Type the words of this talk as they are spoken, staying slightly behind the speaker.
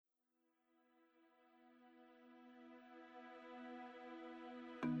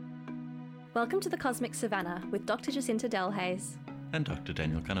Welcome to the Cosmic Savannah with Dr. Jacinta Delhaize and Dr.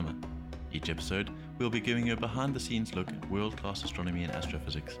 Daniel Kahneman. Each episode, we'll be giving you a behind-the-scenes look at world-class astronomy and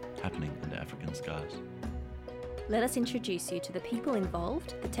astrophysics happening under African skies. Let us introduce you to the people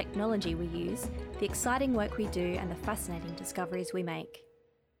involved, the technology we use, the exciting work we do, and the fascinating discoveries we make.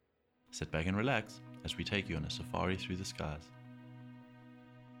 Sit back and relax as we take you on a safari through the skies.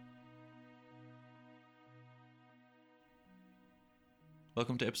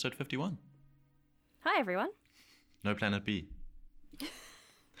 Welcome to episode 51. Hi, everyone. No Planet B.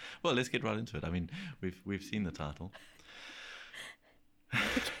 Well, let's get right into it. I mean, we've seen the title. I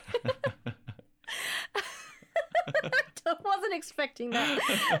wasn't expecting that.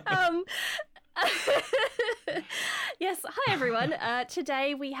 Yes, hi everyone.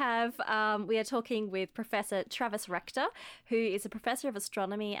 Today we are talking with Professor Travis Rector, who is a professor of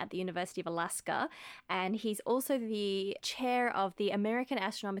astronomy at the University of Alaska, and he's also the chair of the American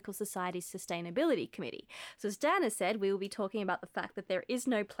Astronomical Society's Sustainability Committee. So as Dan has said, we will be talking about the fact that there is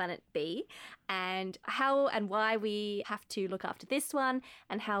no Planet B, and how and why we have to look after this one,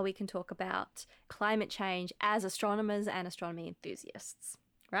 and how we can talk about climate change as astronomers and astronomy enthusiasts.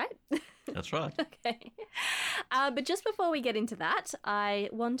 Right? That's right. Okay. But just before we get into that, I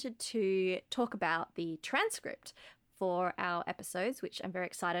wanted to talk about the transcript for our episodes, which I'm very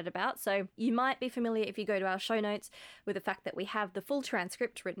excited about. So you might be familiar, if you go to our show notes, with the fact that we have the full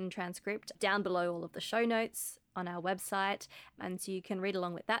transcript, written transcript, down below all of the show notes on our website. And so you can read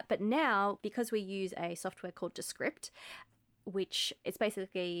along with that. But now, because we use a software called Descript, which it's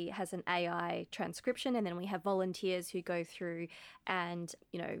basically has an AI transcription, and then we have volunteers who go through and,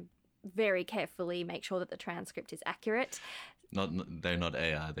 very carefully make sure that the transcript is accurate. They're not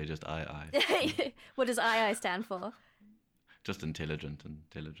AI, they're just II. What does II stand for? Just intelligent.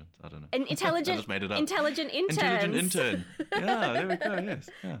 I don't know. An intelligent, I just made it up. Intelligent interns. Intelligent intern. Yeah, there we go. Yes.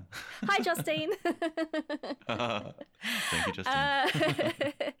 Yeah. Hi, Justine. Thank you,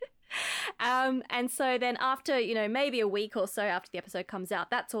 Justine. And so then after, maybe a week or so after the episode comes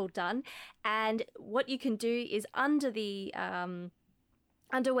out, that's all done. And what you can do is under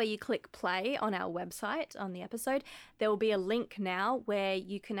where you click play on our website on the episode, there will be a link now where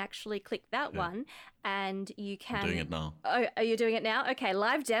you can actually click that one and you can... I'm doing it now. Oh, are you doing it now? Okay,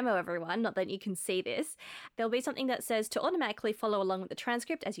 live demo, everyone, not that you can see this. There'll be something that says to automatically follow along with the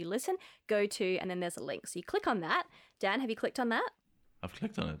transcript as you listen, go to, and then there's a link. So you click on that. Dan, have you clicked on that? I've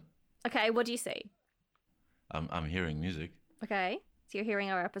clicked on it. Okay, what do you see? I'm hearing music. Okay, so you're hearing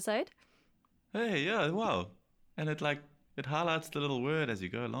our episode? Hey, yeah, wow. And it highlights the little word as you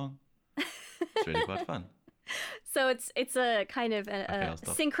go along. It's really quite fun. So it's a kind of a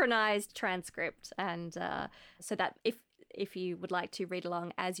synchronized transcript, and so that if you would like to read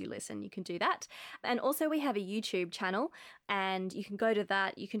along as you listen, you can do that. And also we have a YouTube channel, and you can go to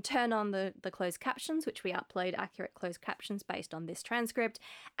that. You can turn on the closed captions, which we upload accurate closed captions based on this transcript.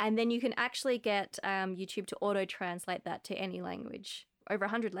 And then you can actually get YouTube to auto-translate that to any language. Over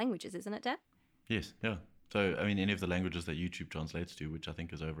 100 languages, isn't it, Dan? Yes, yeah. So, I mean, any of the languages that YouTube translates to, which I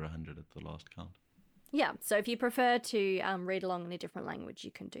think is over 100 at the last count. Yeah, so if you prefer to read along in a different language,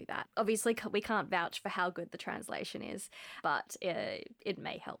 you can do that. Obviously, we can't vouch for how good the translation is, but it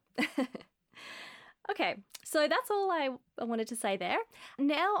may help. Okay, so that's all I wanted to say there.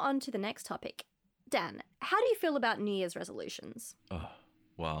 Now on to the next topic. Dan, how do you feel about New Year's resolutions? Oh,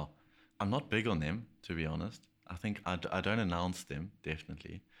 wow. I'm not big on them, to be honest. I think I don't announce them,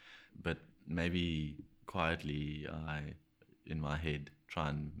 definitely. But maybe quietly, in my head, try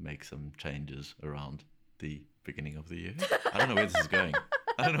and make some changes around the beginning of the year. I don't know where this is going.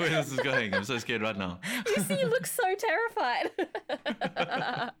 I'm so scared right now. You see, you look so terrified.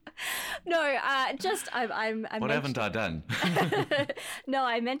 No, I'm what haven't I done? No,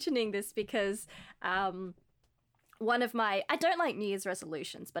 I'm mentioning this because I don't like New Year's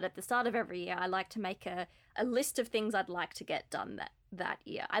resolutions, but at the start of every year, I like to make a list of things I'd like to get done that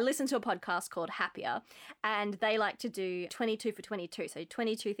year. I listen to a podcast called Happier, and they like to do 22 for 22. So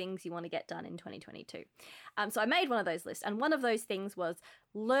 22 things you want to get done in 2022. So I made one of those lists, and one of those things was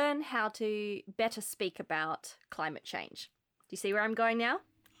learn how to better speak about climate change. Do you see where I'm going now?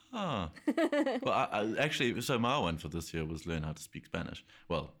 Oh. Well, I actually, so my one for this year was learn how to speak Spanish.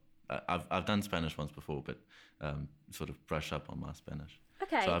 Well, I've done Spanish once before, but sort of brush up on my Spanish.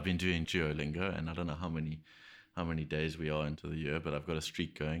 Okay. So I've been doing Duolingo, and I don't know how many days we are into the year, but I've got a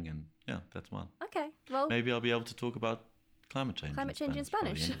streak going, and yeah, that's mine. Okay, well, maybe I'll be able to talk about climate change in Spanish. By the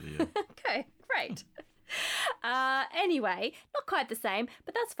end of the year. Okay, great. Anyway, not quite the same,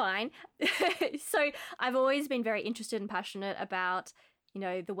 but that's fine. So I've always been very interested and passionate about,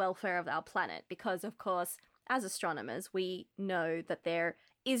 the welfare of our planet, because of course, as astronomers, we know that there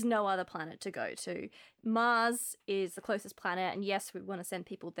is no other planet to go to. Mars is the closest planet, and yes, we want to send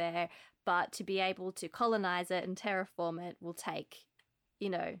people there, but to be able to colonize it and terraform it will take,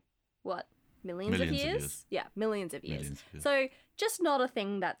 what, millions of years? Yeah, millions of years. So just not a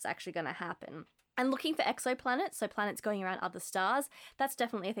thing that's actually going to happen. And looking for exoplanets, so planets going around other stars, that's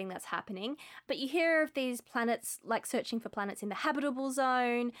definitely a thing that's happening. But you hear of these planets, like searching for planets in the habitable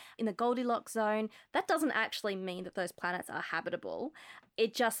zone, in the Goldilocks zone. That doesn't actually mean that those planets are habitable.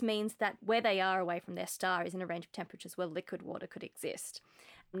 It just means that where they are away from their star is in a range of temperatures where liquid water could exist.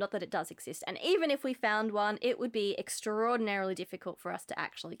 Not that it does exist. And even if we found one, it would be extraordinarily difficult for us to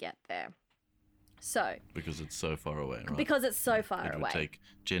actually get there. So, because it's so far away, right? Because it's so far away. It would take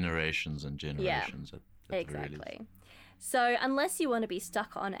generations and generations. Yeah, exactly. So unless you want to be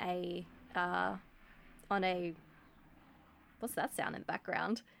stuck on a what's that sound in the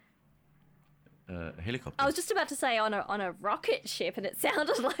background? A helicopter. I was just about to say on a rocket ship, and it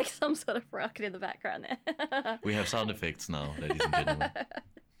sounded like some sort of rocket in the background there. We have sound effects now, ladies and gentlemen.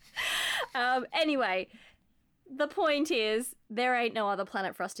 Anyway. The point is, there ain't no other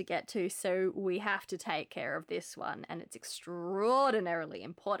planet for us to get to, so we have to take care of this one, and it's extraordinarily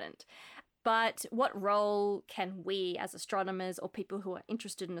important. But what role can we, as astronomers or people who are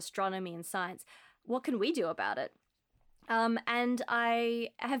interested in astronomy and science, what can we do about it? And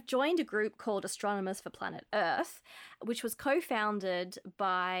I have joined a group called Astronomers for Planet Earth, which was co-founded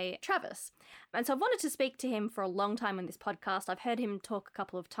by Travis. And so I've wanted to speak to him for a long time on this podcast. I've heard him talk a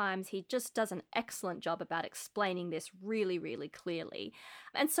couple of times. He just does an excellent job about explaining this really, really clearly.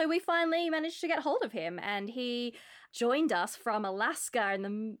 And so we finally managed to get hold of him, and he joined us from Alaska in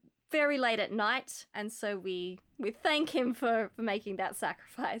the very late at night. And so we thank him for making that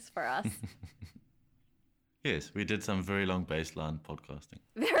sacrifice for us. Yes, we did some very long baseline podcasting.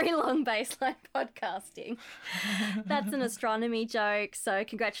 Very long baseline podcasting. That's an astronomy joke, so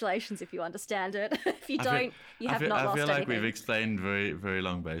congratulations if you understand it. If you don't, you have not lost anything. I feel like we've explained very, very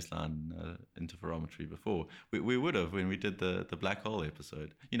long baseline interferometry before. We would have when we did the black hole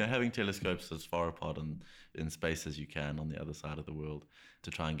episode. Having telescopes as far apart in space as you can on the other side of the world to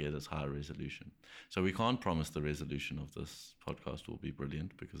try and get as high a resolution. So we can't promise the resolution of this podcast will be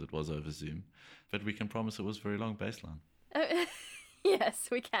brilliant because it was over Zoom, but we can promise it was very long baseline. Yes,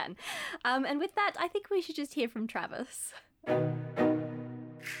 we can. And with that, I think we should just hear from Travis.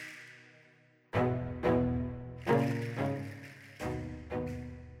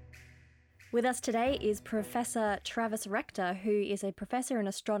 With us today is Professor Travis Rector, who is a professor in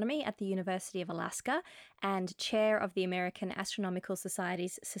astronomy at the University of Alaska and chair of the American Astronomical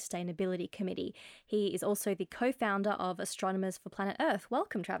Society's Sustainability Committee. He is also the co-founder of Astronomers for Planet Earth.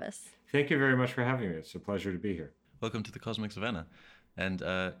 Welcome, Travis. Thank you very much for having me. It's a pleasure to be here. Welcome to the Cosmic Savannah. And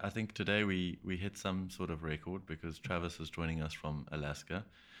I think today we hit some sort of record because Travis is joining us from Alaska.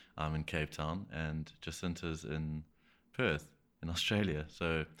 I'm in Cape Town, and Jacinta's in Perth in Australia.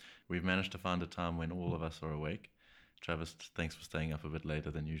 So we've managed to find a time when all of us are awake. Travis, thanks for staying up a bit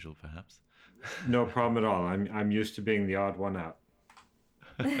later than usual, perhaps. No problem at all. I'm used to being the odd one out.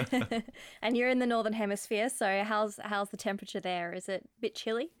 And you're in the Northern Hemisphere, so how's the temperature there? Is it a bit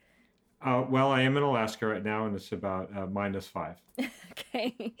chilly? Well, I am in Alaska right now, and it's about -5.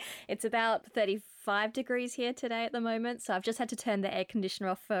 Okay. It's about 35 degrees here today at the moment, so I've just had to turn the air conditioner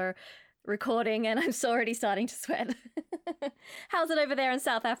off for recording, and I'm already starting to sweat. How's it over there in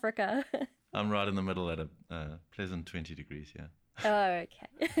South Africa? I'm right in the middle at a pleasant 20 degrees, yeah. Oh,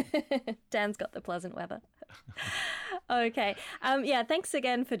 okay. Dan's got the pleasant weather. Okay. Thanks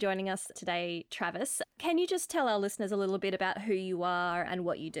again for joining us today, Travis. Can you just tell our listeners a little bit about who you are and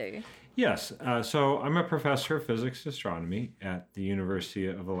what you do? Yes. So I'm a professor of physics astronomy at the University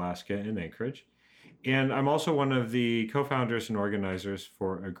of Alaska in Anchorage. And I'm also one of the co-founders and organizers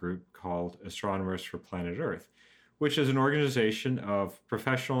for a group called Astronomers for Planet Earth, which is an organization of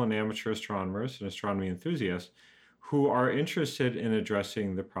professional and amateur astronomers and astronomy enthusiasts who are interested in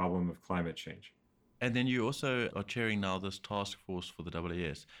addressing the problem of climate change. And then you also are chairing now this task force for the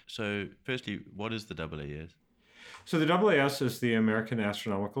AAS. So firstly, what is the AAS? So the AAS is the American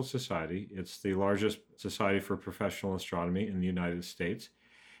Astronomical Society. It's the largest society for professional astronomy in the United States.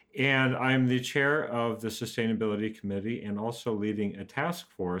 And I'm the chair of the Sustainability Committee and also leading a task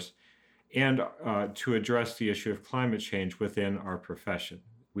force and to address the issue of climate change within our profession.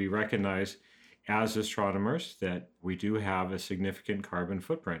 We recognize as astronomers that we do have a significant carbon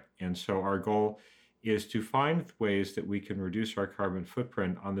footprint. And so our goal is to find ways that we can reduce our carbon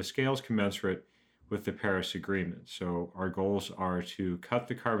footprint on the scales commensurate with the Paris Agreement. So our goals are to cut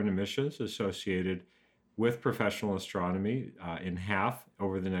the carbon emissions associated with professional astronomy in half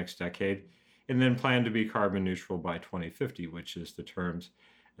over the next decade, and then plan to be carbon neutral by 2050, which is the terms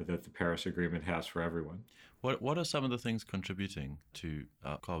that the Paris Agreement has for everyone. What are some of the things contributing to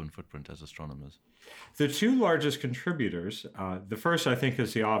our carbon footprint as astronomers? The two largest contributors, the first I think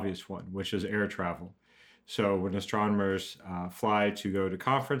is the obvious one, which is air travel. So when astronomers fly to go to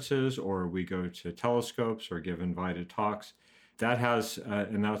conferences or we go to telescopes or give invited talks, that has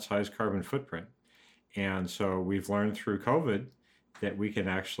an outsized carbon footprint. And so we've learned through COVID that we can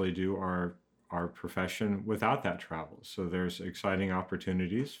actually do our profession without that travel. So there's exciting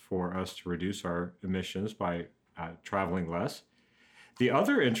opportunities for us to reduce our emissions by traveling less. The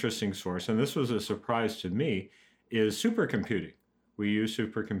other interesting source, and this was a surprise to me, is supercomputing. We use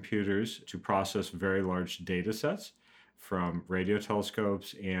supercomputers to process very large data sets from radio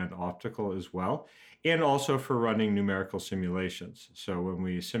telescopes and optical as well, and also for running numerical simulations. So when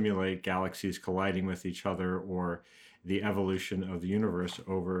we simulate galaxies colliding with each other or the evolution of the universe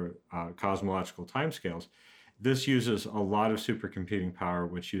over cosmological timescales, this uses a lot of supercomputing power,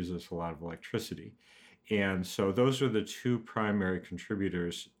 which uses a lot of electricity. And so those are the two primary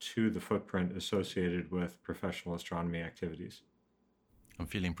contributors to the footprint associated with professional astronomy activities. I'm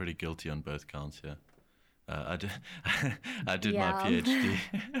feeling pretty guilty on both counts here. I did Yeah. my PhD.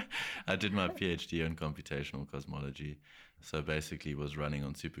 I did my PhD on computational cosmology, so basically was running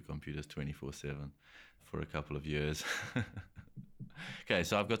on supercomputers 24/7 for a couple of years. Okay,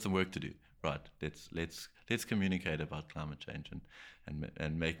 so I've got some work to do. Right, let's communicate about climate change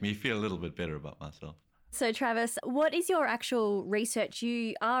and make me feel a little bit better about myself. So, Travis, what is your actual research?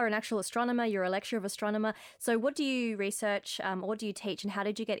 You are an actual astronomer, you're a lecturer of astronomer. So what do you research, what do you teach, and how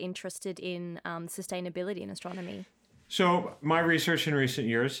did you get interested in sustainability in astronomy? So my research in recent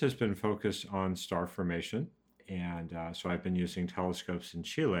years has been focused on star formation. And so I've been using telescopes in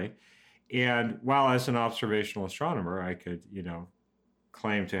Chile. And while as an observational astronomer, I could,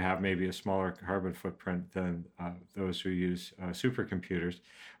 claim to have maybe a smaller carbon footprint than those who use supercomputers.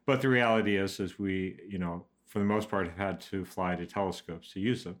 But the reality is we, for the most part, have had to fly to telescopes to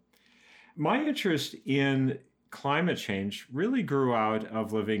use them. My interest in climate change really grew out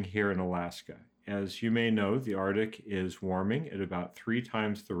of living here in Alaska. As you may know, the Arctic is warming at about 3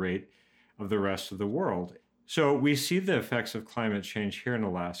 times the rate of the rest of the world. So we see the effects of climate change here in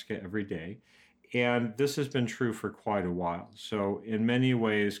Alaska every day. And this has been true for quite a while. So in many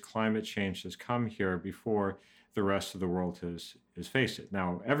ways, climate change has come here before the rest of the world has faced it.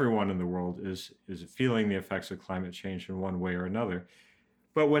 Now, everyone in the world is feeling the effects of climate change in one way or another.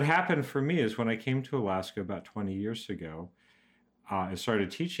 But what happened for me is when I came to Alaska about 20 years ago, and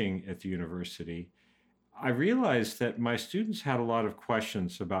started teaching at the university, I realized that my students had a lot of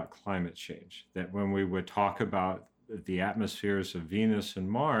questions about climate change, that when we would talk about the atmospheres of Venus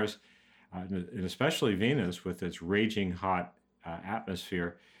and Mars, and especially Venus with its raging hot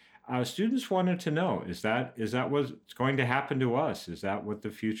atmosphere, students wanted to know, is that what's going to happen to us? Is that what the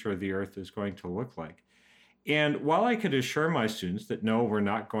future of the Earth is going to look like? And while I could assure my students that no, we're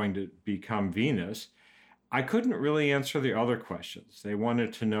not going to become Venus, I couldn't really answer the other questions. They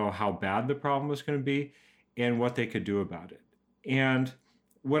wanted to know how bad the problem was going to be and what they could do about it. And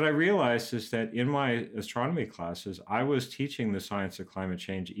what I realized is that in my astronomy classes, I was teaching the science of climate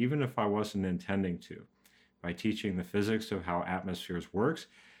change, even if I wasn't intending to, by teaching the physics of how atmospheres works,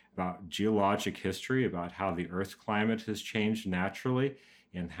 about geologic history, about how the Earth's climate has changed naturally,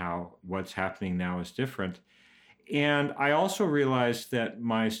 and how what's happening now is different. And I also realized that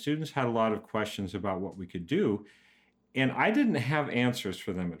my students had a lot of questions about what we could do, and I didn't have answers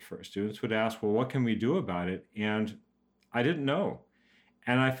for them at first. Students would ask, well, what can we do about it? And I didn't know.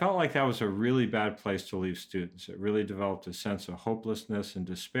 And I felt like that was a really bad place to leave students. It really developed a sense of hopelessness and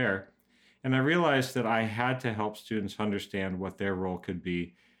despair. And I realized that I had to help students understand what their role could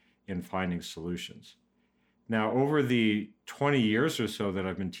be in finding solutions. Now, over the 20 years or so that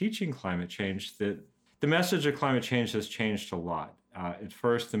I've been teaching climate change, the message of climate change has changed a lot. At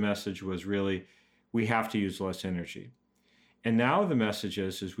first, the message was really, we have to use less energy. And now the message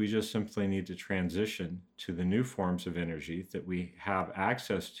is we just simply need to transition to the new forms of energy that we have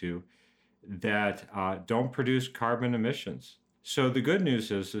access to that don't produce carbon emissions. So the good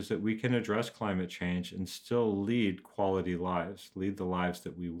news is that we can address climate change and still lead quality lives, lead the lives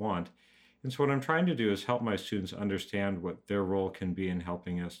that we want. And so what I'm trying to do is help my students understand what their role can be in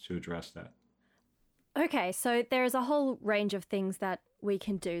helping us to address that. Okay, so there is a whole range of things that we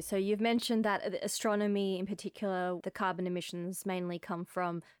can do. So you've mentioned that astronomy in particular, the carbon emissions mainly come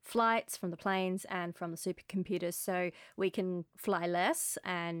from flights, from the planes and from the supercomputers. So we can fly less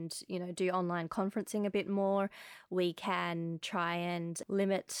and, do online conferencing a bit more. We can try and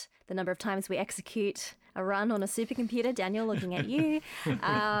limit the number of times we execute a run on a supercomputer. Daniel, looking at you.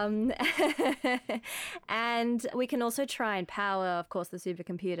 And we can also try and power, of course, the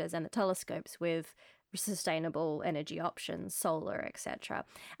supercomputers and the telescopes with sustainable energy options, solar, etc.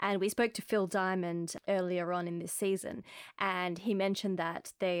 And we spoke to Phil Diamond earlier on in this season, and he mentioned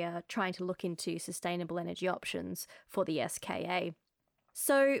that they are trying to look into sustainable energy options for the SKA.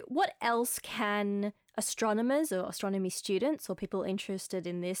 So what else can astronomers or astronomy students or people interested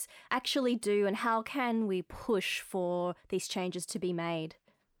in this actually do, and how can we push for these changes to be made?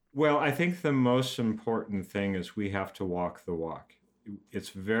 Well, I think the most important thing is we have to walk the walk. It's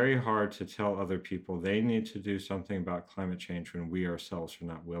very hard to tell other people they need to do something about climate change when we ourselves are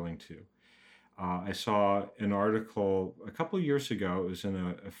not willing to. I saw an article a couple of years ago. It was in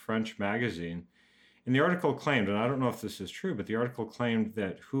a French magazine. And the article claimed, and I don't know if this is true, but the article claimed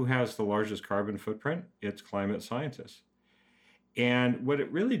that who has the largest carbon footprint? It's climate scientists. And what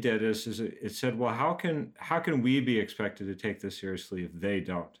it really did is it said, well, how can we be expected to take this seriously if they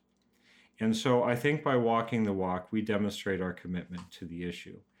don't? And so I think by walking the walk, we demonstrate our commitment to the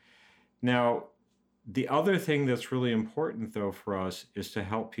issue. Now, the other thing that's really important, though, for us is to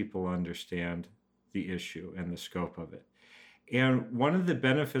help people understand the issue and the scope of it. And one of the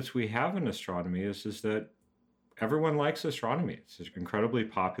benefits we have in astronomy is that everyone likes astronomy. It's an incredibly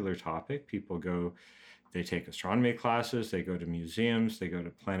popular topic. People they take astronomy classes, they go to museums, they go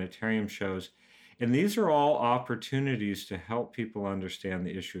to planetarium shows. And these are all opportunities to help people understand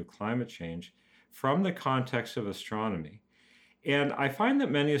the issue of climate change from the context of astronomy. And I find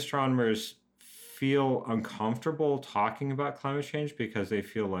that many astronomers feel uncomfortable talking about climate change because they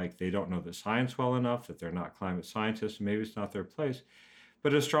feel like they don't know the science well enough, that they're not climate scientists, maybe it's not their place.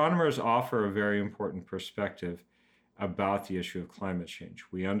 But astronomers offer a very important perspective about the issue of climate change.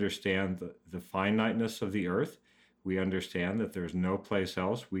 We understand the finiteness of the Earth. We understand that there's no place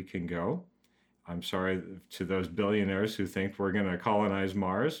else we can go. I'm sorry to those billionaires who think we're going to colonize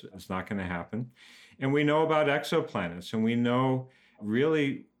Mars. It's not going to happen. And we know about exoplanets, and we know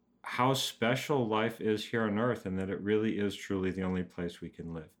really how special life is here on Earth, and that it really is truly the only place we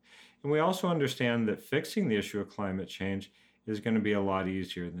can live. And we also understand that fixing the issue of climate change is going to be a lot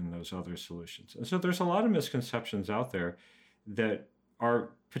easier than those other solutions. And so there's a lot of misconceptions out there that are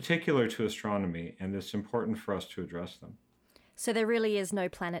particular to astronomy, and it's important for us to address them. So there really is no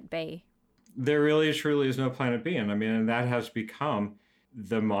planet B. There really truly is no planet B. And that has become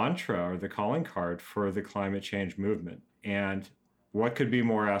the mantra or the calling card for the climate change movement. And what could be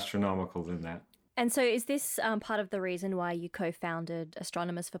more astronomical than that? And so is this part of the reason why you co-founded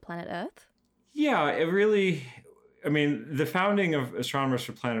Astronomers for Planet Earth? Yeah, the founding of Astronomers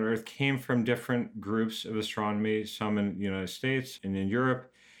for Planet Earth came from different groups of astronomy, some in the United States and in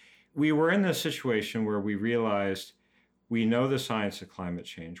Europe. We were in this situation where we realized we know the science of climate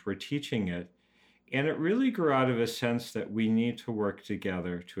change, we're teaching it, and it really grew out of a sense that we need to work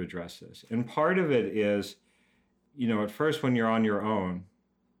together to address this. And part of it is, at first when you're on your own,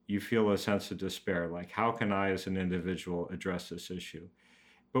 you feel a sense of despair, like how can I as an individual address this issue?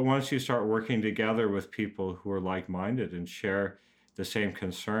 But once you start working together with people who are like-minded and share the same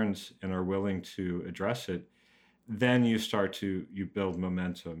concerns and are willing to address it, then you build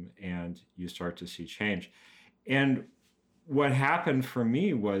momentum and you start to see change. And what happened for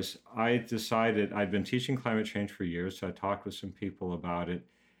me was I decided I'd been teaching climate change for years, so I talked with some people about it.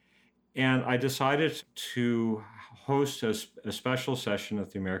 And I decided to host a special session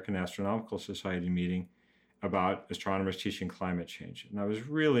at the American Astronomical Society meeting about astronomers teaching climate change. And I was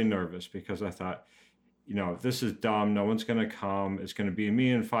really nervous because I thought, this is dumb. No one's going to come. It's going to be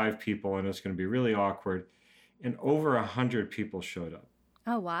me and 5 people, and it's going to be really awkward. And over 100 people showed up.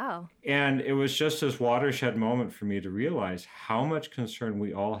 Oh, wow. And it was just this watershed moment for me to realize how much concern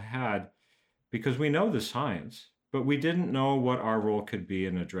we all had, because we know the science, but we didn't know what our role could be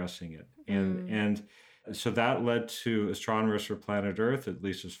in addressing it. And so that led to Astronomers for Planet Earth, at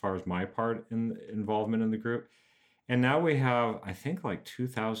least as far as my part in involvement in the group. And now we have, I think, like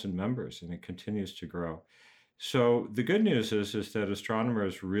 2,000 members, and it continues to grow. So the good news is that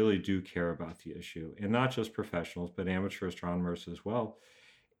astronomers really do care about the issue, and not just professionals, but amateur astronomers as well.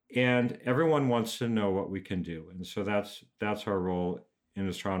 And everyone wants to know what we can do. And so that's our role in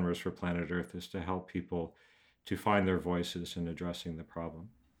Astronomers for Planet Earth, is to help people to find their voices in addressing the problem.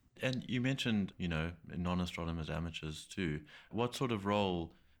 And you mentioned, non-astronomers, amateurs too. What sort of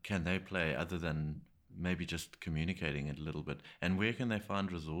role can they play other than maybe just communicating it a little bit. And where can they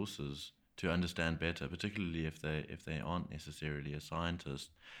find resources to understand better, particularly if they aren't necessarily a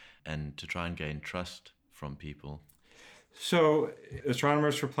scientist, and to try and gain trust from people? So,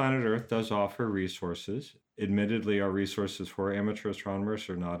 Astronomers for Planet Earth does offer resources. Admittedly, our resources for amateur astronomers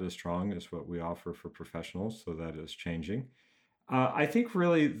are not as strong as what we offer for professionals, so that is changing. I think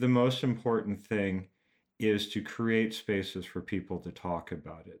really the most important thing is to create spaces for people to talk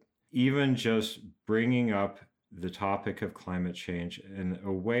about it. Even just bringing up the topic of climate change in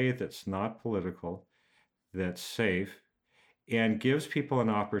a way that's not political, that's safe, and gives people an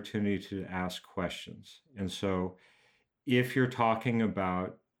opportunity to ask questions. And so, if you're talking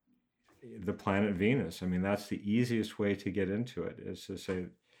about the planet Venus, I mean, that's the easiest way to get into it, is to say,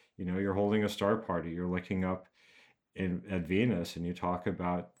 you're holding a star party, you're looking up at Venus, and you talk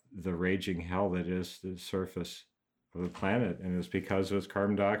about the raging hell that is the surface of the planet, and it's because of its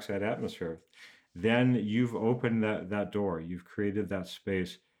carbon dioxide atmosphere. Then you've opened that door, you've created that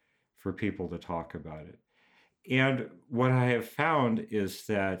space for people to talk about it. And what I have found is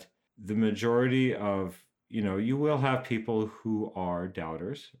that the majority of, you will have people who are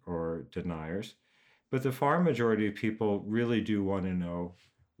doubters or deniers, but the far majority of people really do want to know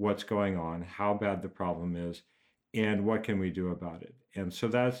what's going on, how bad the problem is, and what can we do about it. And so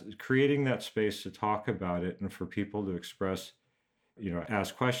that's creating that space to talk about it and for people to express,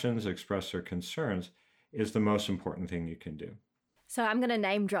 ask questions, express their concerns is the most important thing you can do. So I'm going to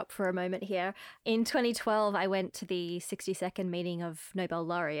name drop for a moment here. In 2012, I went to the 62nd meeting of Nobel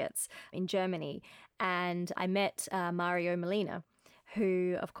laureates in Germany, and I met Mario Molina,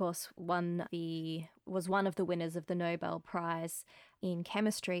 who, of course, was one of the winners of the Nobel Prize in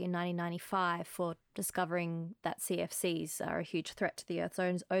Chemistry in 1995 for discovering that CFCs are a huge threat to the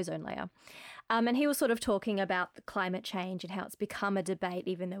Earth's ozone layer. And he was sort of talking about the climate change and how it's become a debate,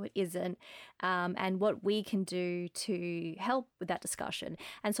 even though it isn't, and what we can do to help with that discussion.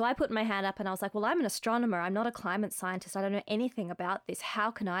 And so I put my hand up and I was like, well, I'm an astronomer. I'm not a climate scientist. I don't know anything about this. How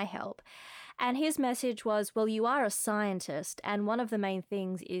can I help? And his message was, well, you are a scientist, and one of the main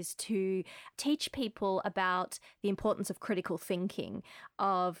things is to teach people about the importance of critical thinking,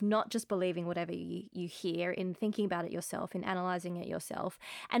 of not just believing whatever you hear, in thinking about it yourself, in analyzing it yourself,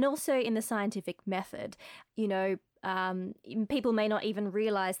 and also in the scientific method. People may not even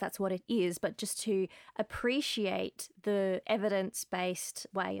realize that's what it is, but just to appreciate the evidence-based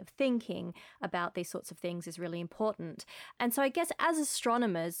way of thinking about these sorts of things is really important. And so I guess as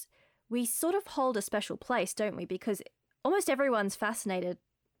astronomers, we sort of hold a special place, don't we? Because almost everyone's fascinated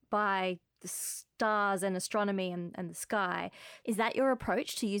by the stars and astronomy and the sky. Is that your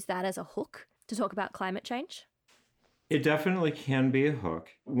approach, to use that as a hook to talk about climate change? It definitely can be a hook.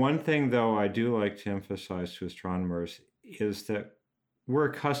 One thing, though, I do like to emphasize to astronomers is that we're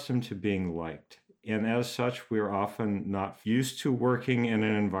accustomed to being liked. And as such, we're often not used to working in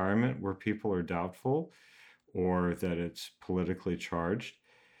an environment where people are doubtful or that it's politically charged.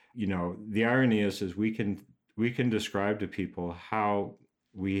 The irony is we can describe to people how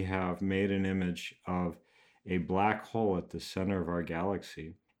we have made an image of a black hole at the center of our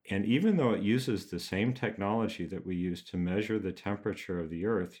galaxy. And even though it uses the same technology that we use to measure the temperature of the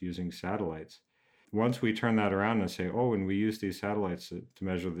Earth using satellites, once we turn that around and say, oh, and we use these satellites to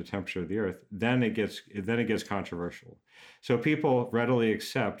measure the temperature of the Earth, then it gets controversial. So people readily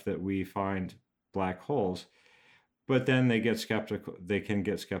accept that we find black holes, but then they get skeptical. They can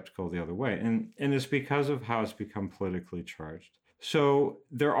get skeptical the other way. And it's because of how it's become politically charged. So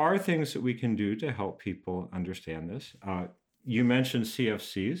there are things that we can do to help people understand this. You mentioned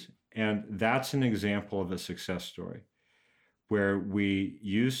CFCs, and that's an example of a success story where we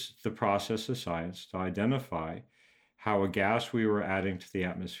use the process of science to identify how a gas we were adding to the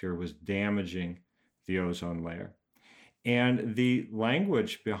atmosphere was damaging the ozone layer. And the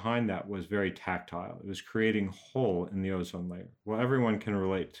language behind that was very tactile. It was creating a hole in the ozone layer. Well, everyone can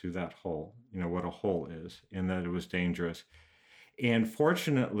relate to that hole, what a hole is, and that it was dangerous. And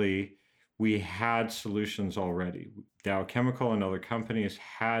fortunately, we had solutions already. Dow Chemical and other companies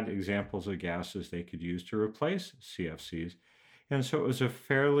had examples of gases they could use to replace CFCs. And so it was a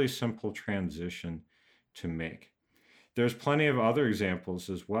fairly simple transition to make. There's plenty of other examples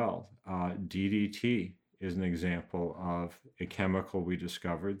as well. DDT is an example of a chemical we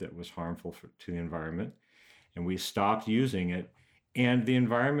discovered that was harmful to the environment, and we stopped using it, and the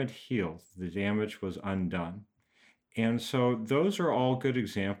environment healed. The damage was undone. And so those are all good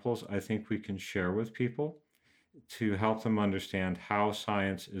examples I think we can share with people to help them understand how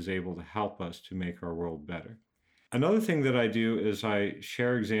science is able to help us to make our world better. Another thing that I do is I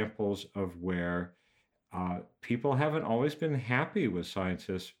share examples of where people haven't always been happy with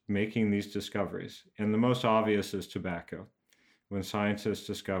scientists making these discoveries. And the most obvious is tobacco. When scientists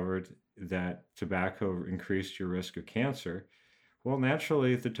discovered that tobacco increased your risk of cancer, well,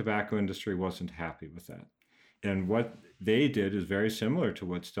 naturally, the tobacco industry wasn't happy with that. And what they did is very similar to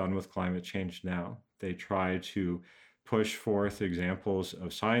what's done with climate change now. They try to push forth examples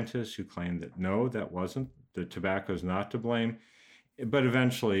of scientists who claim that no, the tobacco is not to blame. But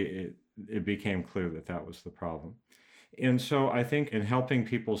eventually, it became clear that that was the problem. And so I think in helping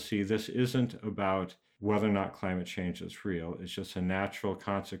people see this isn't about whether or not climate change is real. It's just a natural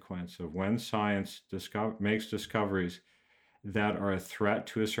consequence of when science makes discoveries that are a threat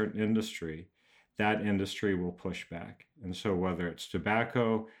to a certain industry, that industry will push back. And so whether it's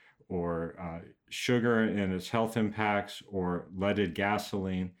tobacco or sugar and its health impacts or leaded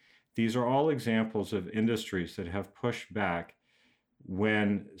gasoline, these are all examples of industries that have pushed back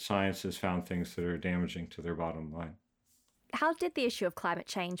when science has found things that are damaging to their bottom line. How did the issue of climate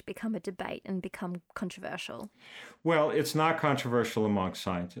change become a debate and become controversial? Well, it's not controversial amongst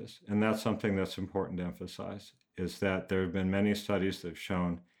scientists, and that's something that's important to emphasize, is that there have been many studies that have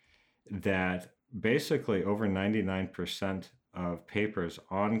shown that basically over 99% of papers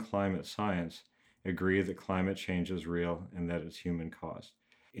on climate science agree that climate change is real and that it's human caused.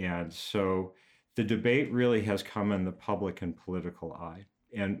 And so the debate really has come in the public and political eye.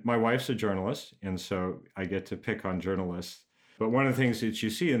 And my wife's a journalist, and so I get to pick on journalists. But one of the things that you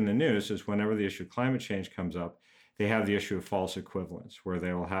see in the news is whenever the issue of climate change comes up, they have the issue of false equivalence, where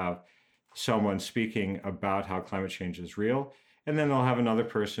they will have someone speaking about how climate change is real, and then they'll have another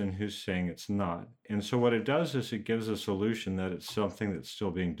person who's saying it's not. And so what it does is it gives a solution that it's something that's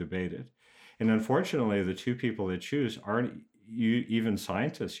still being debated. And unfortunately, the two people they choose aren't even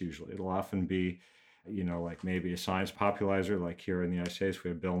scientists usually. It'll often be like maybe a science popularizer, like here in the United States,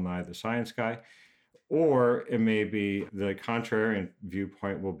 we have Bill Nye, the science guy, or it may be the contrarian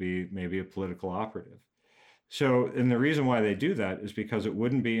viewpoint will be maybe a political operative. So, and the reason why they do that is because it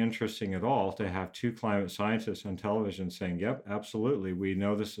wouldn't be interesting at all to have two climate scientists on television saying, yep, absolutely, we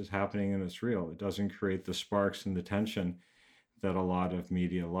know this is happening and it's real. It doesn't create the sparks and the tension that a lot of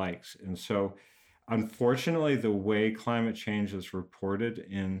media likes. And so, unfortunately, the way climate change is reported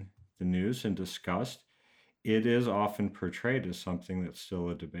in the news and discussed, it is often portrayed as something that's still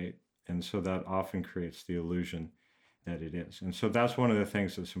a debate. And so that often creates the illusion that it is. And so that's one of the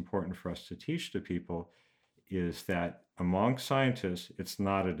things that's important for us to teach to people is that among scientists, it's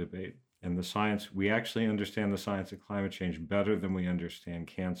not a debate. And the science, we actually understand the science of climate change better than we understand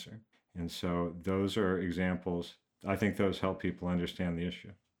cancer. And so those are examples. I think those help people understand the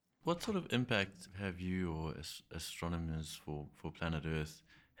issue. What sort of impact have you or astronomers for Planet Earth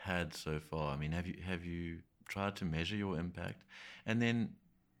had so far? I mean, have you tried to measure your impact? And then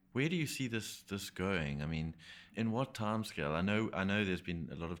where do you see this going? I mean, in what timescale? I know there's been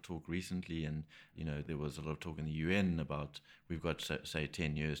a lot of talk recently, and there was a lot of talk in the UN about we've got say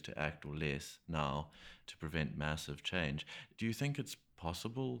 10 years to act or less now to prevent massive change. Do you think it's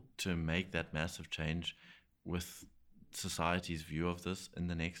possible to make that massive change with society's view of this in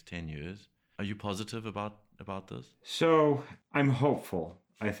the next 10 years? Are you positive about this? So I'm hopeful,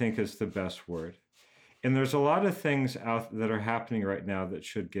 I think is the best word. And there's a lot of things out that are happening right now that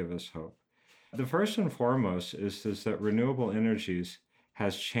should give us hope. The first and foremost is that renewable energies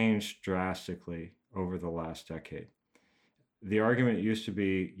has changed drastically over the last decade. The argument used to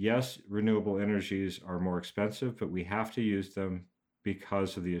be, yes, renewable energies are more expensive, but we have to use them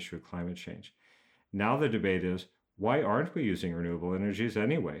because of the issue of climate change. Now the debate is, why aren't we using renewable energies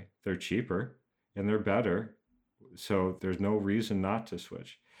anyway? They're cheaper and they're better, so there's no reason not to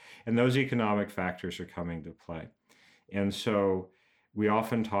switch. And those economic factors are coming to play. And so we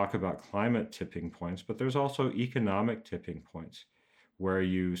often talk about climate tipping points, but there's also economic tipping points where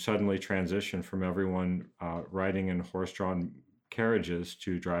you suddenly transition from everyone riding in horse-drawn carriages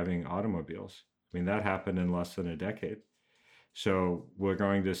to driving automobiles. I mean, that happened in less than a decade. So we're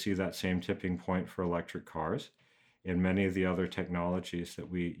going to see that same tipping point for electric cars and many of the other technologies that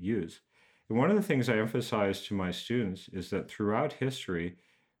we use. And one of the things I emphasize to my students is that throughout history,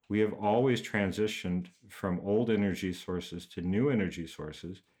 we have always transitioned from old energy sources to new energy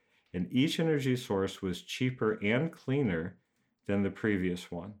sources, and each energy source was cheaper and cleaner than the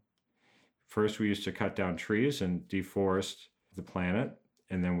previous one. First, we used to cut down trees and deforest the planet,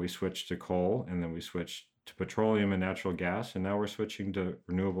 and then we switched to coal, and then we switched to petroleum and natural gas, and now we're switching to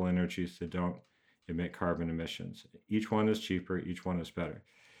renewable energies that don't emit carbon emissions. Each one is cheaper, each one is better.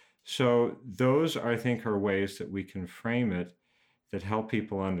 So those, I think, are ways that we can frame it that help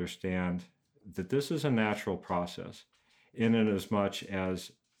people understand that this is a natural process in and as much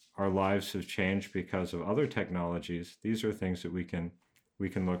as our lives have changed because of other technologies, these are things that we can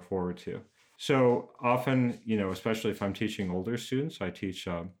look forward to. So often, especially if I'm teaching older students, I teach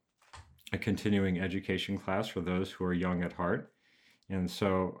a continuing education class for those who are young at heart. And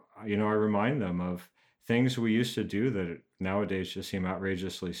so, I remind them of things we used to do that nowadays just seem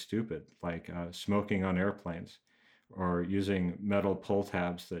outrageously stupid, like smoking on airplanes or using metal pull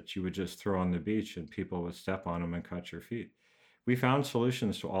tabs that you would just throw on the beach and people would step on them and cut your feet. We found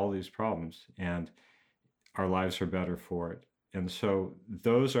solutions to all these problems and our lives are better for it. And so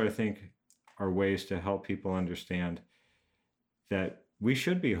those are, I think, are ways to help people understand that we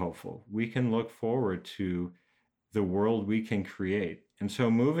should be hopeful. We can look forward to the world we can create. And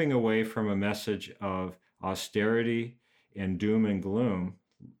so moving away from a message of austerity and doom and gloom,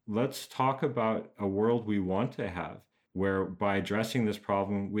 let's talk about a world we want to have, where by addressing this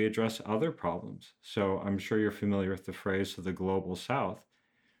problem, we address other problems. So I'm sure you're familiar with the phrase of the global south.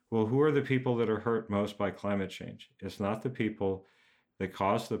 Well, who are the people that are hurt most by climate change? It's not the people that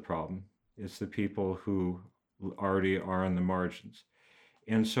caused the problem. It's the people who already are on the margins.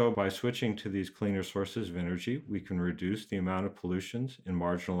 And so by switching to these cleaner sources of energy, we can reduce the amount of pollutions in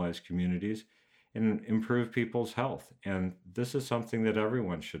marginalized communities and improve people's health. And this is something that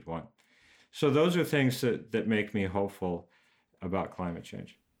everyone should want. So those are things that make me hopeful about climate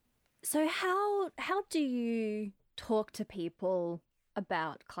change. So how do you talk to people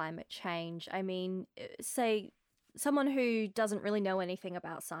about climate change? I mean, say someone who doesn't really know anything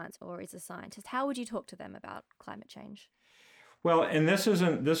about science or is a scientist, how would you talk to them about climate change? Well, and this is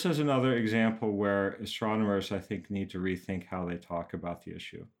another example where astronomers, I think, need to rethink how they talk about the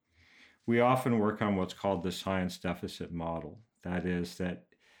issue. We often work on what's called the science deficit model. That is that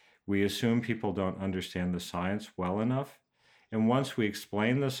we assume people don't understand the science well enough. And once we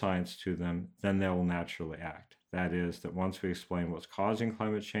explain the science to them, then they will naturally act. That is that once we explain what's causing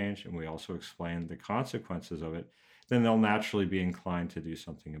climate change and we also explain the consequences of it, then they'll naturally be inclined to do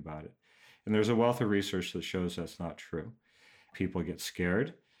something about it. And there's a wealth of research that shows that's not true. People get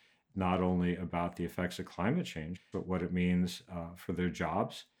scared, not only about the effects of climate change, but what it means for their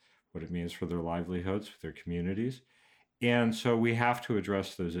jobs, what it means for their livelihoods, for their communities. And so we have to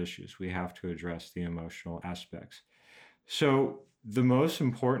address those issues. We have to address the emotional aspects. So the most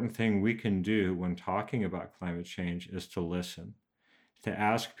important thing we can do when talking about climate change is to listen, to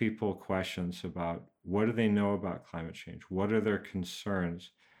ask people questions about what do they know about climate change? What are their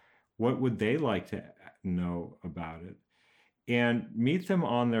concerns? What would they like to know about it? And meet them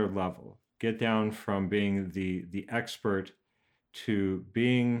on their level. Get down from being the expert to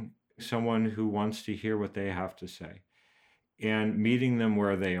being someone who wants to hear what they have to say and meeting them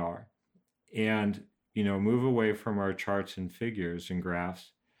where they are. And, move away from our charts and figures and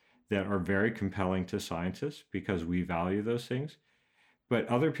graphs that are very compelling to scientists because we value those things, but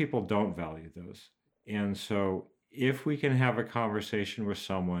other people don't value those. And so if we can have a conversation with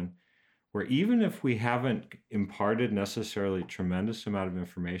someone where even if we haven't imparted necessarily a tremendous amount of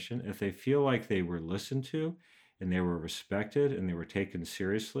information, if they feel like they were listened to and they were respected and they were taken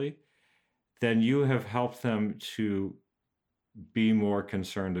seriously, then you have helped them to be more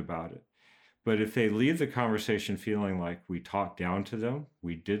concerned about it. But if they leave the conversation feeling like we talked down to them,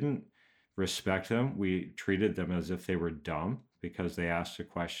 we didn't respect them, we treated them as if they were dumb because they asked a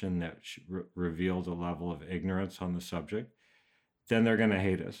question that revealed a level of ignorance on the subject, then they're going to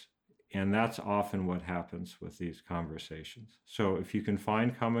hate us. And that's often what happens with these conversations. So if you can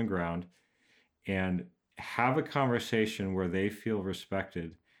find common ground and have a conversation where they feel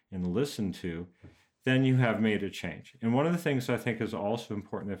respected and listened to, then you have made a change. And one of the things I think is also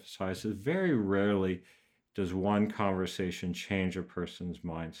important to emphasize is very rarely does one conversation change a person's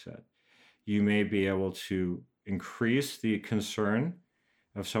mindset. You may be able to increase the concern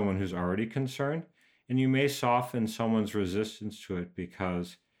of someone who's already concerned, and you may soften someone's resistance to it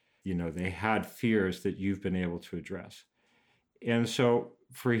because they had fears that you've been able to address. And so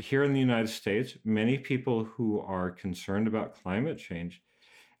for here in the United States, many people who are concerned about climate change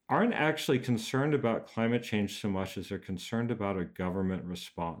aren't actually concerned about climate change so much as they're concerned about a government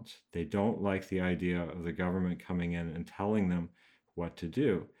response. They don't like the idea of the government coming in and telling them what to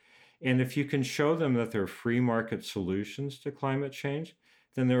do. And if you can show them that there are free market solutions to climate change,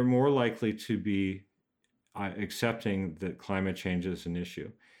 then they're more likely to be accepting that climate change is an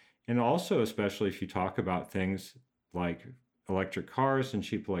issue. And also, especially if you talk about things like electric cars and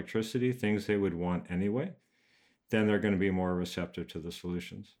cheap electricity, things they would want anyway, then they're going to be more receptive to the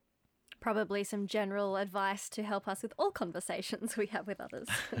solutions. Probably some general advice to help us with all conversations we have with others.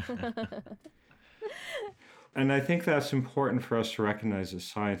 And I think that's important for us to recognize as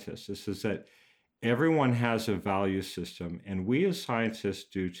scientists. This is that everyone has a value system, and we as scientists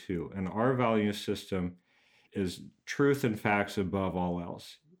do too. And our value system is truth and facts above all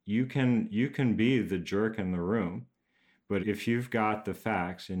else. You can be the jerk in the room, but if you've got the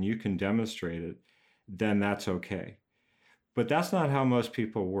facts and you can demonstrate it, then that's okay. But that's not how most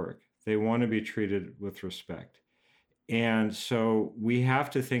people work. They want to be treated with respect. And so we have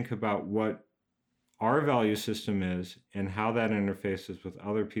to think about what our value system is and how that interfaces with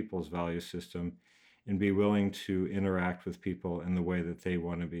other people's value system, and be willing to interact with people in the way that they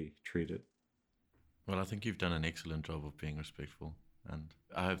want to be treated. Well, I think you've done an excellent job of being respectful, and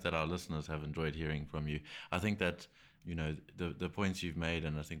I hope that our listeners have enjoyed hearing from you. I think that, you know, the points you've made,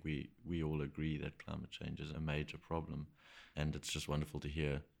 and I think we all agree that climate change is a major problem, and it's just wonderful to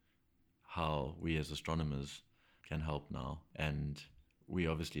hear how we as astronomers can help now. And we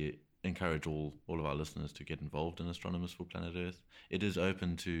obviously encourage all of our listeners to get involved in Astronomers for Planet Earth. It is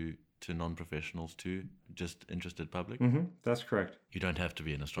open to non-professionals too, just interested public. Mm-hmm. That's correct. You don't have to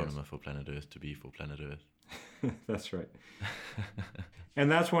be an astronomer for Planet Earth to be for Planet Earth. That's right.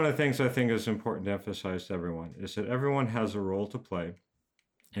 And that's one of the things I think is important to emphasize to everyone, is that everyone has a role to play,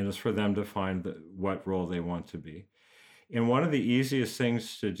 and it's for them to find what role they want to be. And one of the easiest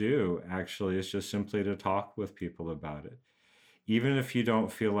things to do, actually, is just simply to talk with people about it. Even if you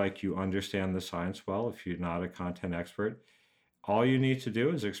don't feel like you understand the science well, if you're not a content expert, all you need to do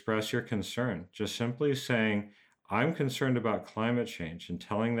is express your concern. Just simply saying, I'm concerned about climate change, and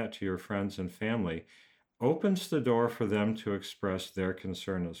telling that to your friends and family opens the door for them to express their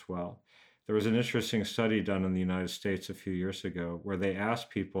concern as well. There was an interesting study done in the United States a few years ago where they asked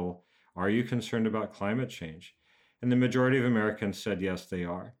people, are you concerned about climate change? And the majority of Americans said yes, they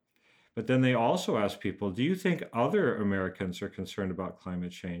are. But then they also asked people, do you think other Americans are concerned about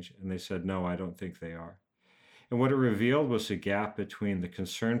climate change? And they said, no, I don't think they are. And what it revealed was a gap between the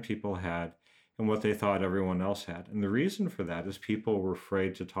concern people had and what they thought everyone else had. And the reason for that is people were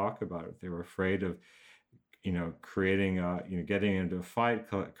afraid to talk about it. They were afraid of, creating, getting into a fight,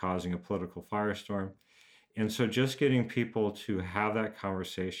 causing a political firestorm. And so just getting people to have that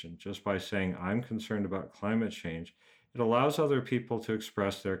conversation, just by saying, I'm concerned about climate change, it allows other people to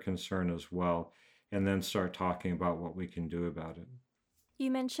express their concern as well, and then start talking about what we can do about it. You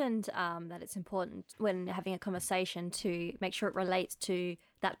mentioned that it's important when having a conversation to make sure it relates to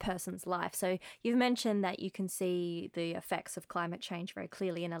that person's life. So you've mentioned that you can see the effects of climate change very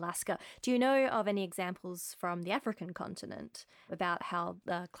clearly in Alaska. Do you know of any examples from the African continent about how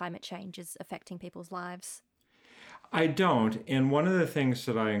climate change is affecting people's lives? I don't. And one of the things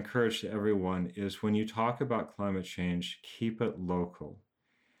that I encourage to everyone is, when you talk about climate change, keep it local.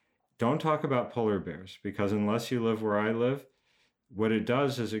 Don't talk about polar bears, because unless you live where I live, what it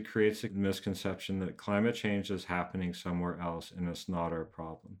does is it creates a misconception that climate change is happening somewhere else and it's not our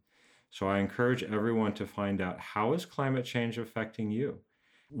problem. So I encourage everyone to find out, how is climate change affecting you?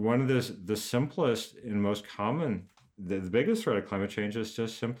 One of the simplest and most common, the biggest threat of climate change is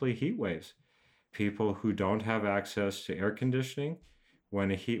just simply heat waves. People who don't have access to air conditioning,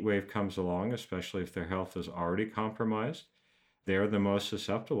 when a heat wave comes along, especially if their health is already compromised, they're the most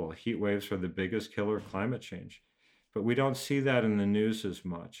susceptible. Heat waves are the biggest killer of climate change. But we don't see that in the news as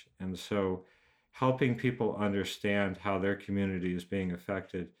much. And so helping people understand how their community is being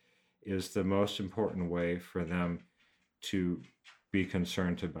affected is the most important way for them to be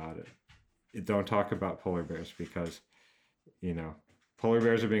concerned about it. Don't talk about polar bears, because, polar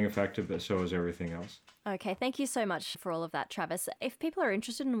bears are being affected, but so is everything else. Okay, thank you so much for all of that, Travis. If people are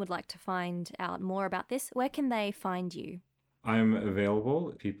interested and would like to find out more about this, where can they find you? I'm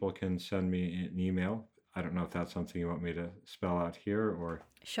available. People can send me an email. I don't know if that's something you want me to spell out here or...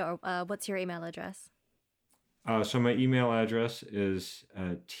 Sure. What's your email address? So my email address is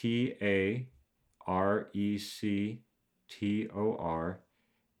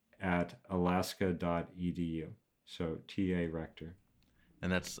tarector@alaska.edu. So TA Rector. And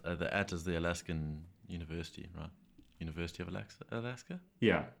that's the @ is the Alaskan University, right? University of Alaska?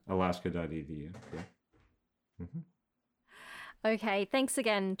 Yeah, alaska.edu. Yeah. Mm-hmm. Okay, thanks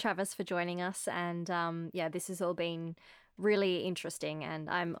again, Travis, for joining us. And this has all been really interesting. And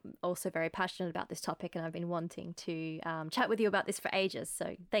I'm also very passionate about this topic, and I've been wanting to chat with you about this for ages.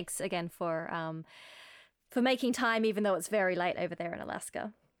 So thanks again for making time, even though it's very late over there in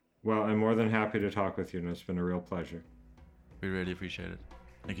Alaska. Well, I'm more than happy to talk with you, and it's been a real pleasure. We really appreciate it.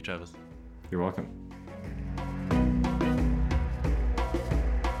 Thank you, Travis. You're welcome.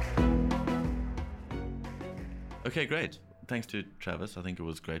 Okay, great. Thanks to Travis. I think it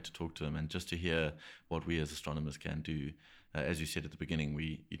was great to talk to him and just to hear what we as astronomers can do. As you said at the beginning,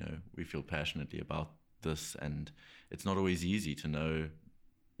 we feel passionately about this, and it's not always easy to know,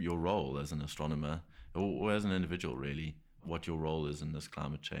 your role as an astronomer or as an individual, really, what your role is in this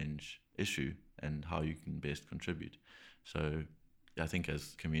climate change issue and how you can best contribute. So I think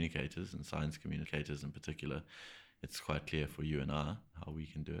as communicators, and science communicators in particular, it's quite clear for you and I how we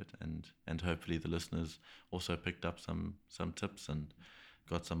can do it. And hopefully the listeners also picked up some tips and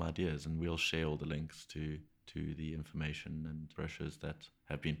got some ideas, and we'll share all the links to the information and brochures that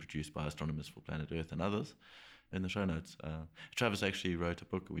have been produced by Astronomers for Planet Earth and others in the show notes. Travis actually wrote a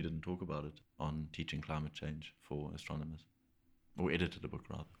book, we didn't talk about it, on teaching climate change for astronomers, or edited a book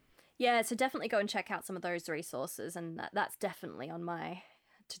rather. Yeah, so definitely go and check out some of those resources, and that's definitely on my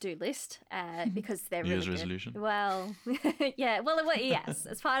to-do list because they're New Year's really resolution? good. Well, yeah, well, yes.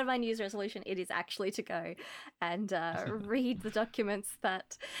 As part of my New Year's resolution, it is actually to go and read the documents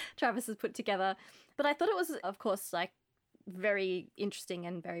that Travis has put together. But I thought it was, of course, like very interesting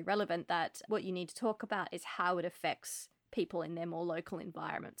and very relevant that what you need to talk about is how it affects people in their more local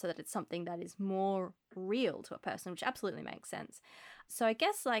environment, so that it's something that is more real to a person, which absolutely makes sense. So I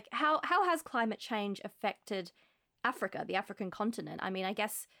guess, like, how has climate change affected Africa, the African continent? I mean, I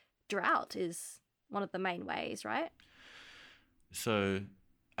guess drought is one of the main ways, right? So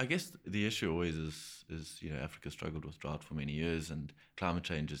I guess the issue always is Africa struggled with drought for many years, and climate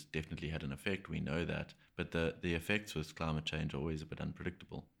change has definitely had an effect. We know that, but the effects with climate change are always a bit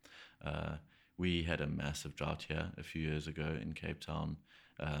unpredictable. We had a massive drought here a few years ago in Cape Town.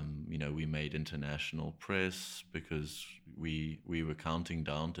 We made international press because we were counting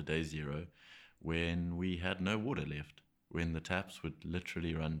down to day zero when we had no water left, when the taps would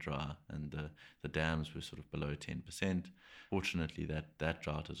literally run dry and the dams were sort of below 10%. Fortunately, that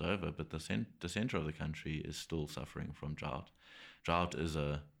drought is over, but the center of the country is still suffering from drought. Drought is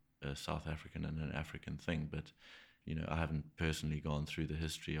a South African and an African thing, but I haven't personally gone through the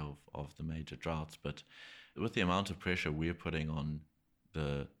history of the major droughts, but with the amount of pressure we're putting on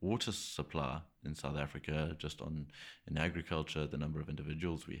the water supply in South Africa, just in agriculture, the number of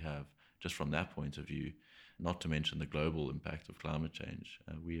individuals we have, just from that point of view, not to mention the global impact of climate change,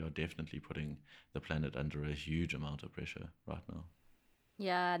 we are definitely putting the planet under a huge amount of pressure right now.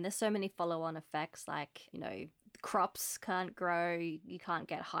 Yeah, and there's so many follow-on effects, like, crops can't grow, you can't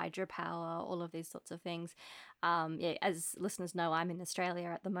get hydropower, all of these sorts of things. As listeners know, I'm in Australia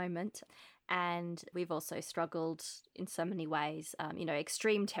at the moment, and we've also struggled in so many ways.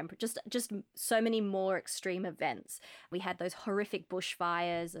 Extreme temperature, just so many more extreme events. We had those horrific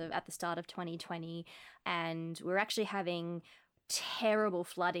bushfires at the start of 2020, and we're actually having terrible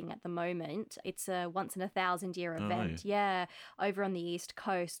flooding at the moment. It's a once in 1,000-year event. Yeah, over on the East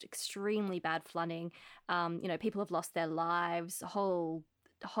Coast, extremely bad flooding. People have lost their lives. Whole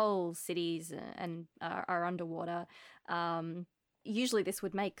cities and are underwater. Usually this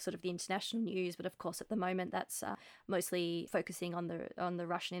would make sort of the international news, but of course at the moment that's mostly focusing on the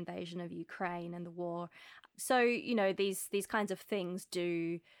Russian invasion of Ukraine and the war. So these kinds of things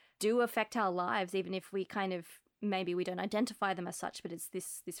do affect our lives, even if we kind of maybe we don't identify them as such, but it's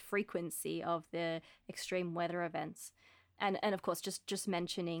this frequency of the extreme weather events. And of course, just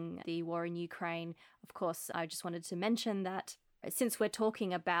mentioning the war in Ukraine, of course, I just wanted to mention that since we're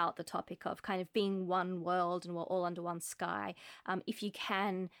talking about the topic of kind of being one world and we're all under one sky, if you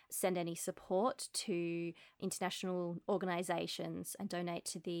can send any support to international organizations and donate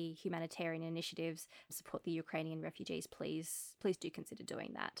to the humanitarian initiatives, support the Ukrainian refugees, please do consider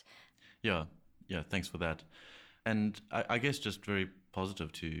doing that. Yeah, thanks for that. And I guess just very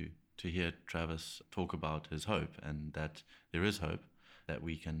positive to hear Travis talk about his hope, and that there is hope that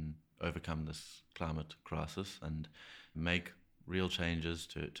we can overcome this climate crisis and make real changes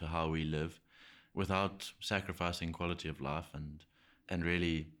to how we live without sacrificing quality of life, and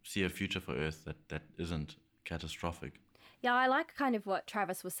really see a future for Earth that isn't catastrophic. Yeah, I like kind of what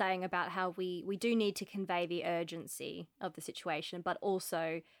Travis was saying about how we do need to convey the urgency of the situation, but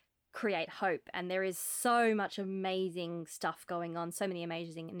also create hope. And there is so much amazing stuff going on, so many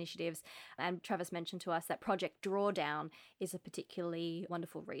amazing initiatives. And Travis mentioned to us that Project Drawdown is a particularly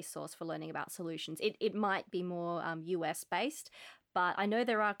wonderful resource for learning about solutions. It might be more US based, but I know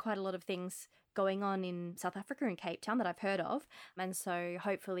there are quite a lot of things going on in South Africa and Cape Town that I've heard of. And so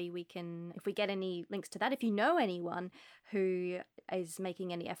hopefully we can, if we get any links to that, if you know anyone who is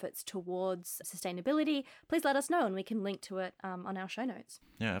making any efforts towards sustainability, please let us know and we can link to it on our show notes.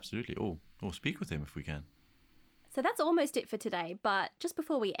 Yeah, absolutely. Or speak with them if we can. So that's almost it for today. But just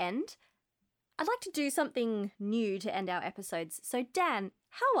before we end, I'd like to do something new to end our episodes. So Dan,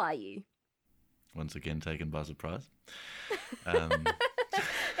 how are you? Once again, taken by surprise.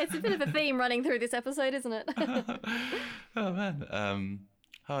 It's a bit of a theme running through this episode, isn't it? Oh, man.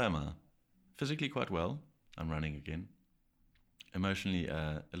 How am I? Physically quite well. I'm running again. Emotionally,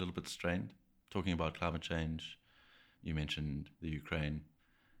 a little bit strained. Talking about climate change, you mentioned the Ukraine.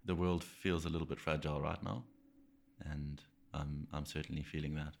 The world feels a little bit fragile right now, and I'm certainly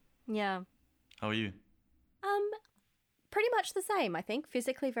feeling that. Yeah. How are you? Pretty much the same, I think.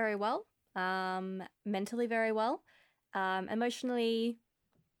 Physically very well, mentally very well, emotionally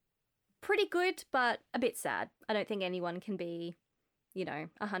pretty good, but a bit sad. I don't think anyone can be,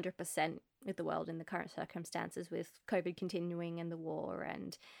 100% with the world in the current circumstances with COVID continuing and the war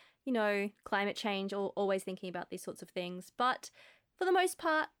and, climate change, always thinking about these sorts of things. But for the most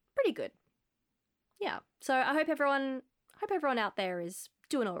part, pretty good. Yeah. So I hope everyone out there is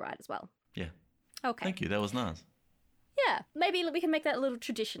doing all right as well. Yeah. Okay. Thank you. That was nice. Yeah. Maybe we can make that a little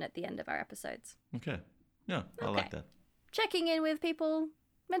tradition at the end of our episodes. Okay. Yeah, I like that. Checking in with people,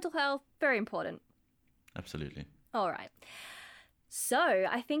 mental health, very important. Absolutely. All right. So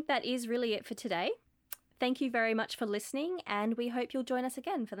I think that is really it for today. Thank you very much for listening, and we hope you'll join us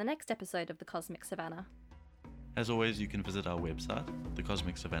again for the next episode of The Cosmic Savannah. As always, you can visit our website,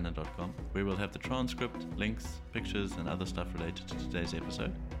 thecosmicsavannah.com, where we'll have the transcript, links, pictures, and other stuff related to today's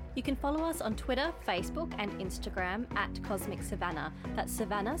episode. You can follow us on Twitter, Facebook, and Instagram at Cosmic Savannah. That's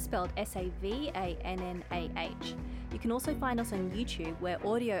Savannah spelled Savannah. You can also find us on YouTube, where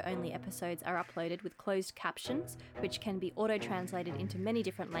audio-only episodes are uploaded with closed captions, which can be auto-translated into many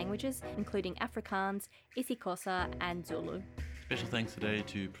different languages, including Afrikaans, isiXhosa, and Zulu. Special thanks today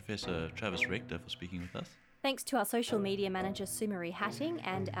to Professor Travis Rector for speaking with us. Thanks to our social media manager Sumari Hatting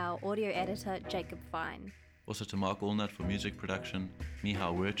and our audio editor Jacob Fine. Also to Mark Allnut for music production,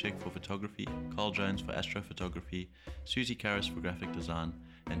 Mihal Werchek for photography, Carl Jones for astrophotography, Susie Karras for graphic design,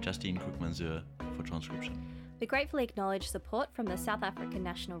 and Justine Cook-Manzur for transcription. We gratefully acknowledge support from the South African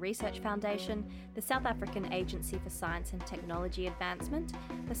National Research Foundation, the South African Agency for Science and Technology Advancement,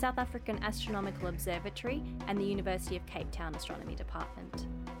 the South African Astronomical Observatory, and the University of Cape Town Astronomy Department.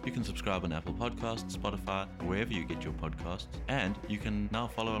 You can subscribe on Apple Podcasts, Spotify, wherever you get your podcasts, and you can now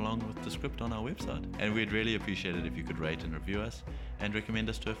follow along with the script on our website. And we'd really appreciate it if you could rate and review us and recommend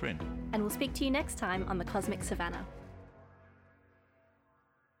us to a friend. And we'll speak to you next time on The Cosmic Savannah.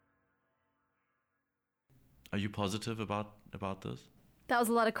 Are you positive about this? That was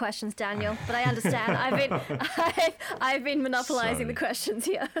a lot of questions, Daniel, but I understand. I've been monopolizing the questions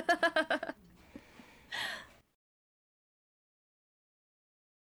here.